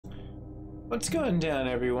What's going down,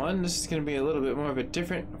 everyone? This is going to be a little bit more of a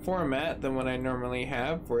different format than what I normally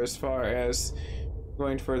have for as far as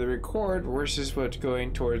going for the record versus what's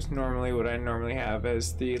going towards normally what I normally have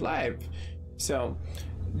as the live. So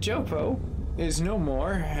Jopo is no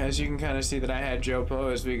more, as you can kind of see that I had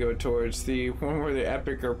Jopo as we go towards the one where the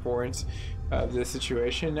epic reports of the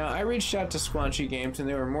situation. Now, I reached out to Squanch Games and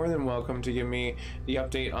they were more than welcome to give me the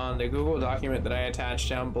update on the Google document that I attached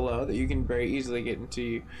down below that you can very easily get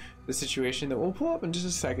into the situation that we'll pull up in just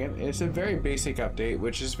a second. It's a very basic update,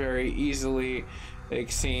 which is very easily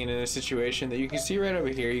seen in a situation that you can see right over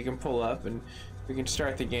here. You can pull up and we can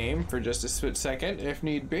start the game for just a split second if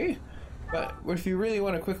need be. But if you really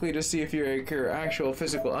want to quickly just see if your actual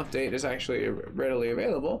physical update is actually readily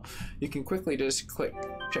available, you can quickly just click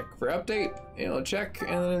check for update. It'll check,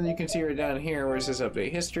 and then you can see right down here where it says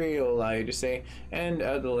update history. It'll allow you to say end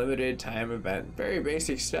of the limited time event. Very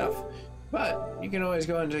basic stuff, but you can always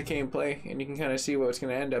go into gameplay and you can kind of see what's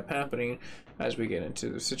going to end up happening as we get into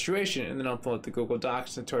the situation. And then I'll pull up the Google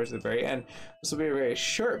Docs and towards the very end. This will be a very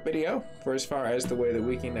short video for as far as the way that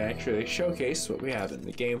we can actually showcase what we have in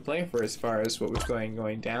the gameplay for as far as what was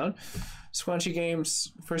going down. Squanch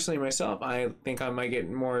Games, personally myself, I think I might get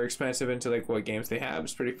more expensive into like what games they have.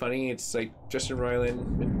 It's pretty funny. It's like Justin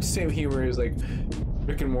Roiland, same humor as like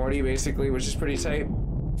Rick and Morty basically, which is pretty tight.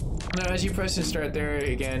 Now as you press and start there,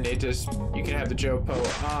 again, it just, you can have the Jopo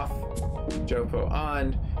off, Jopo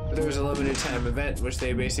on, but there was a limited time event which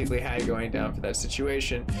they basically had going down for that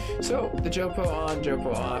situation. So the Jopo on,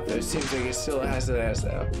 Jopo off, it seems like it still has it as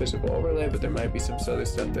a physical overlay, but there might be some other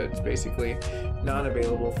stuff that's basically not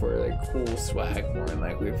available for like cool swag, more than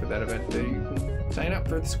likely for that event. That you can sign up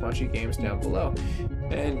for the Squanch Games down below.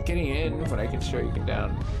 And getting in, what I can show you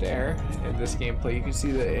down there in this gameplay, you can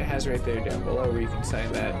see that it has right there down below where you can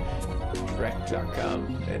sign that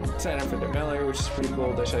direct.com and sign up for their mailer, which is pretty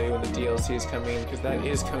cool. They'll show you when the DLC is coming, because that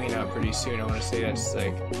is coming out pretty soon. I want to say that's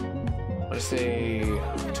like,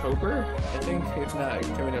 October, I think, if not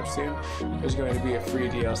coming up soon. There's going to be a free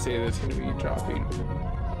DLC that's going to be dropping.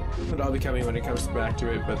 It'll be coming when it comes back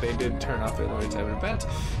to it, but they did turn off the limited time event.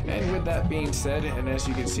 And with that being said, and as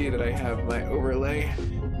you can see that I have my overlay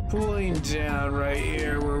pulling down right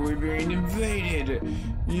here where we're being invaded.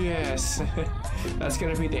 Yes, that's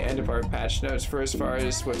going to be the end of our patch notes for as far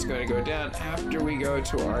as what's going to go down after we go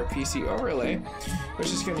to our PC overlay, which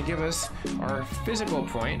is going to give us our physical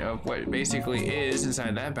point of what it basically is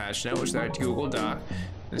inside that patch note, which is that Google Doc.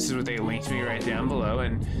 This is what they linked me right down below,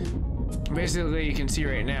 and basically you can see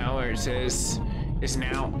right now where it says it's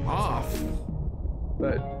now off.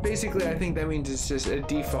 But basically I think that means it's just a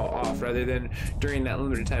default off rather than during that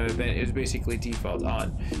limited time event. It's basically default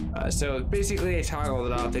on. So basically they toggled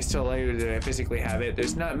it off. They still allow you to physically have it.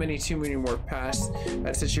 There's not too many more past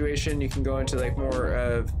that situation. You can go into like more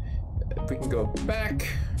of, we can go back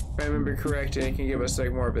if I remember correct, and it can give us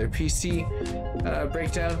like more of a PC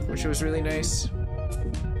breakdown, which was really nice.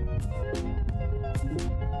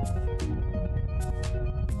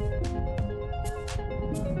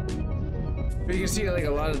 But you can see like a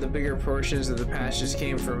lot of the bigger portions of the patch just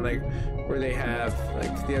came from like where they have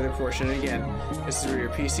like the other portion. And again, this is where your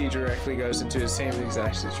PC directly goes into the same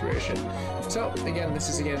exact situation. So again, this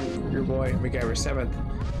is again your boy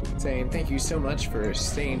MacGyver7th saying thank you so much for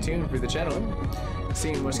staying tuned for the channel,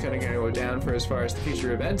 seeing what's going to go down for as far as the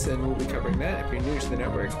future events, and we'll be covering that. If you're new to the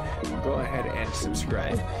network, go ahead and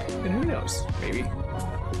subscribe, and who knows, maybe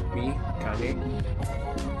me, Kanye,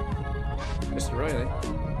 Mr. Roiland,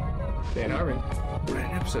 Dan Harmon, write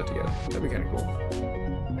an episode together. That'd be kind of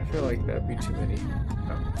cool. I feel like that'd be too many.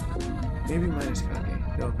 Maybe mine is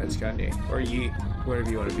Kanye. No offense, Kanye. Or Ye,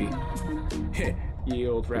 whatever you want to be. Ye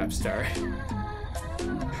old rap star.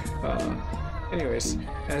 Anyways,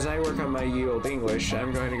 as I work on my ye old English,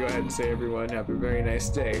 I'm going to go ahead and say everyone have a very nice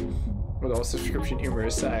day. With all subscription humor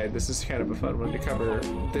aside, this is kind of a fun one to cover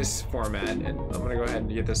this format, and I'm going to go ahead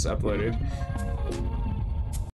and get this uploaded.